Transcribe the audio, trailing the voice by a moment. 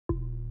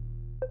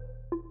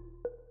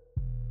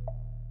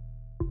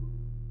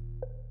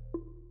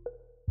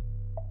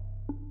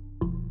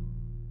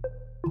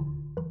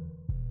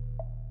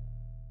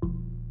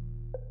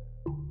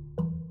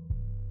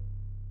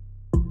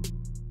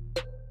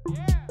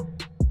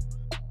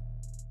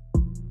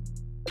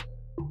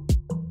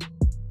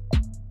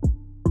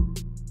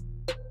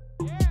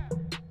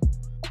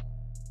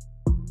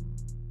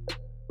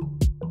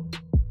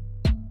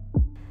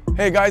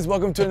Hey guys,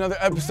 welcome to another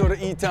episode of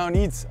Etown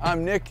Eats.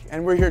 I'm Nick,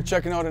 and we're here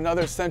checking out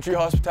another Century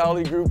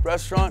Hospitality Group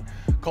restaurant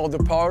called the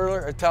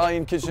Parlour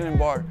Italian Kitchen and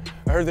Bar.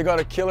 I heard they got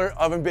a killer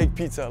oven-baked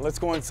pizza. Let's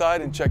go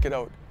inside and check it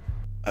out.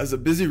 As a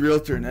busy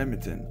realtor in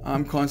Edmonton,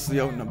 I'm constantly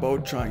out and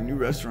about trying new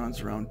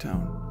restaurants around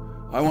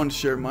town. I want to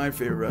share my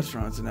favorite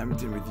restaurants in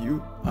Edmonton with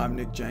you. I'm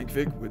Nik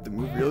Jankovic with the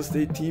Move Real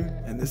Estate team,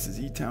 and this is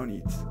Etown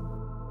Eats.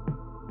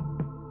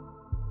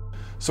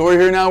 So we're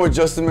here now with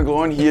Justin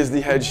McGlowan. He is the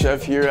head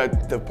chef here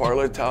at the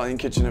Parlour Italian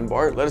Kitchen and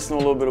Bar. Let us know a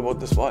little bit about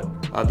this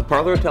spot. The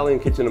Parlour Italian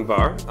Kitchen and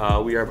Bar.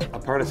 We are a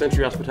part of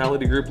Century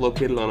Hospitality Group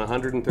located on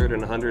 103rd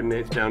and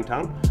 108th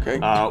downtown. Okay.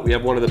 We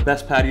have one of the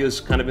best patios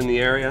kind of in the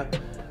area.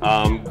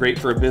 Great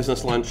for a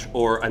business lunch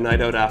or a night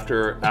out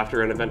after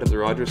an event at the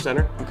Rogers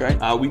Center. Okay.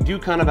 We do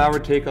kind of our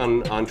take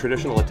on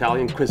traditional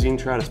Italian cuisine,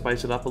 try to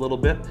spice it up a little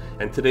bit.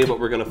 And today what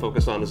we're going to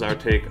focus on is our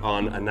take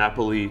on a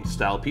Napoli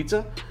style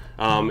pizza.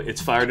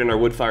 It's fired in our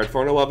wood-fired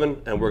Forno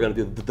oven, and we're going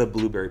to do the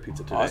blueberry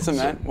pizza today. Awesome,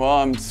 man. Well,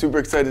 I'm super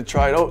excited to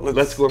try it out.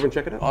 Let's go over and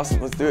check it out.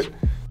 Awesome, let's do it.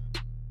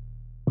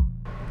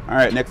 All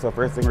right, Nick, so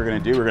first thing we're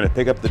going to do, we're going to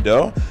pick up the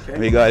dough. Okay.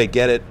 We got to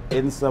get it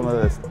in some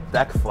of this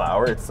deck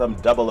flour. It's some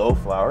double O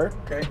flour.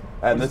 Okay.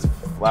 And this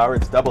flour,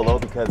 it's double O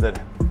because it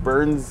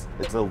burns,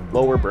 it's a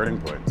lower burning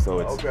point. So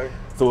it's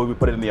so when we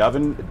put it in the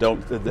oven,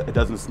 it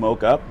doesn't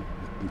smoke up.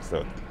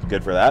 So it's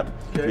good for that.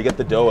 Okay. We get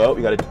the dough out,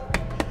 we got to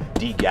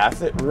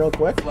degas it real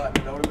quick.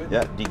 Flatten it out a bit.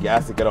 Yeah,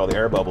 degas it, get all the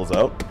air bubbles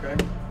out.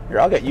 Okay. Here,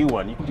 I'll get you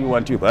one. You can do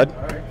one too, bud.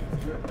 All right,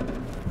 let's do it.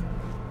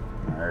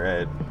 All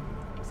right.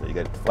 So you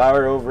get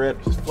flour over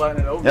it. Just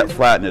flatten it out. Yep,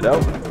 flatten it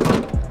out.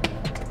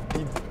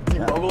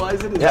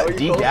 Debubblize it? Is Yeah, that what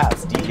you call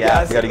it?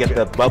 degas. You got to get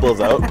the bubbles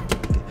out.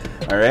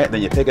 All right,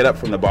 then you pick it up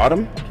from the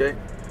bottom. Okay.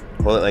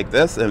 Pull it like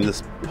this and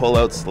just pull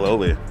out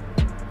slowly.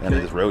 And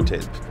Okay. just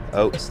rotate.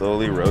 Out,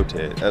 slowly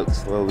rotate. Out,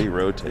 slowly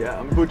rotate. Yeah,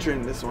 I'm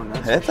butchering this one.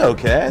 That's It's for sure.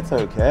 okay, it's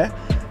okay.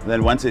 And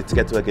then once it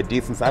gets to like a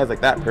decent size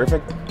like that,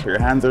 perfect. Put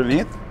your hands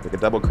underneath, like a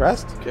double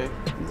crust. Okay.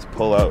 And just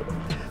pull out.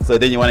 So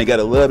then you want to get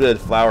a little bit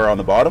of flour on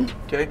the bottom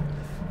Okay.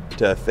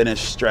 to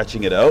finish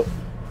stretching it out.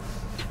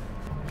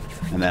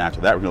 And then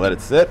after that, we're gonna let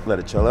it sit, let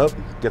it chill out.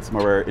 Get some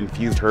of our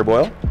infused herb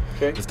oil.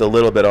 Okay. Just a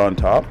little bit on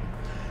top,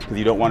 because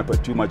you don't want to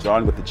put too much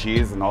on with the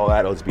cheese and all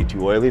that. It'll just be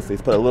too oily. So you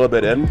just put a little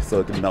bit in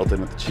so it can melt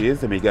in with the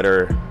cheese. And we get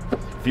our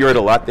Fior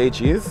de latte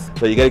cheese.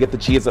 So you gotta get the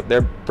cheese up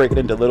there, break it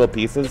into little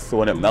pieces, so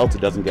when it melts,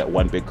 it doesn't get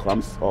one big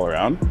clumps all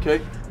around.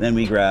 Okay. Then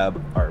we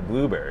grab our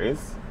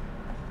blueberries.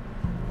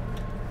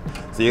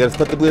 So you gotta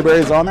put the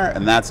blueberries on there,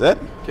 and that's it.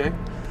 Okay.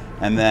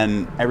 And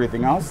then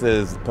everything else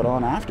is put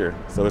on after.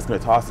 So it's gonna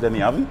toss it in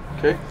the oven,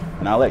 Okay.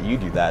 and I'll let you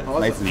do that. It's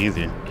Awesome. nice and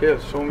easy. Okay.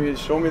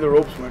 Show me the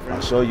ropes, my I'll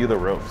friend. show you the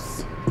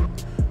ropes.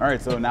 All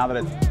right, so now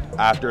that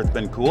after it's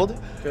been cooled,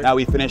 Okay. now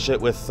we finish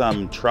it with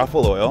some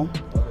truffle oil.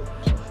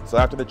 So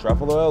after the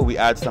truffle oil, we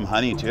add some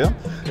honey too,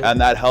 and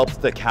that helps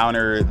to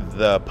counter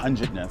the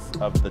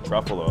pungentness of the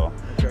truffle oil.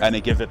 Okay. And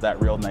it gives it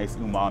that real nice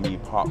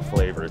umami pop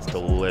flavor. It's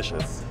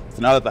delicious.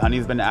 So now that the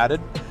honey's been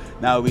added,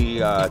 now we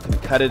can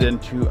cut it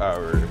into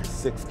our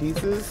 6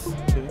 pieces.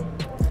 Okay.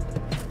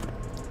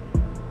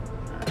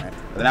 All right.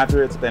 Then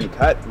after it's been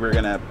cut, we're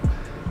gonna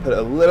put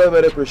a little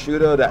bit of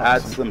prosciutto to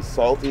add some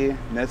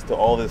saltiness to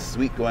all this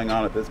sweet going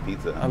on with this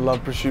pizza. I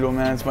love prosciutto,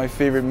 man. It's my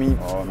favorite meat.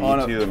 Oh,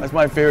 me too. That's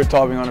my favorite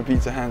topping on a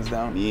pizza, hands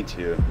down. Me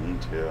too, me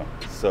too.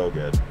 So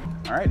good.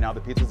 All right, now the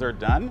pizzas are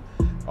done,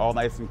 all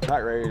nice and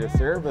cut, ready to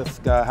serve. Let's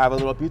have a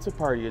little pizza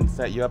party and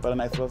set you up at a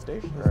nice little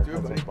station. Let's do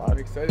it, buddy. I'm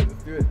excited.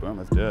 Let's do it. Boom,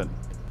 let's do it.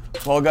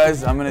 Well,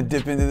 guys, I'm gonna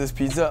dip into this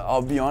pizza.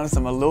 I'll be honest,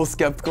 I'm a little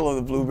skeptical of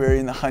the blueberry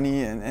and the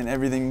honey and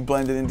everything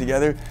blended in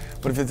together.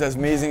 But if it's as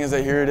amazing as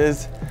I hear it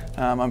is,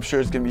 I'm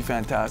sure it's gonna be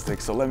fantastic.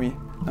 So let me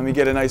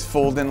get a nice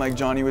fold in, like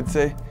Johnny would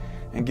say,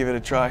 and give it a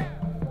try.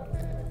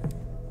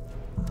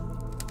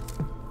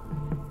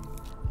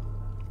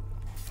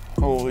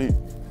 Holy,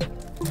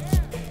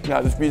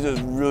 yeah, this pizza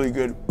is really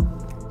good.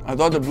 I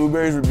thought the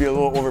blueberries would be a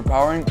little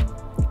overpowering,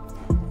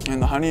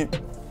 and the honey,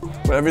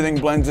 but everything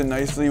blends in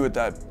nicely with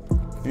that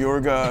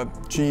Fiorga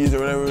cheese or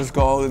whatever it's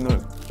called,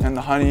 and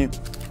the honey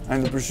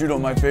and the prosciutto,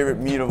 my favorite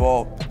meat of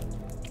all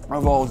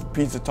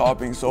pizza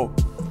toppings. So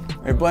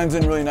it blends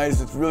in really nice.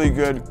 It's really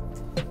good.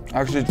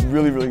 Actually, it's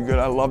really, really good.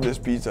 I love this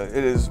pizza.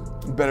 It is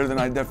better than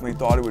I definitely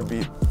thought it would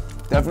be.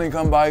 Definitely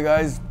come by,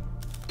 guys.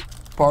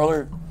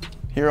 Parlour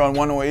here on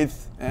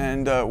 108th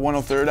and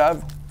 103rd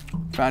Ave.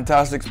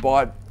 Fantastic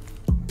spot.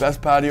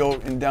 Best patio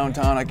in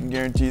downtown, I can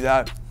guarantee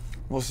that.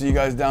 We'll see you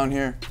guys down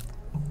here.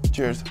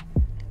 Cheers.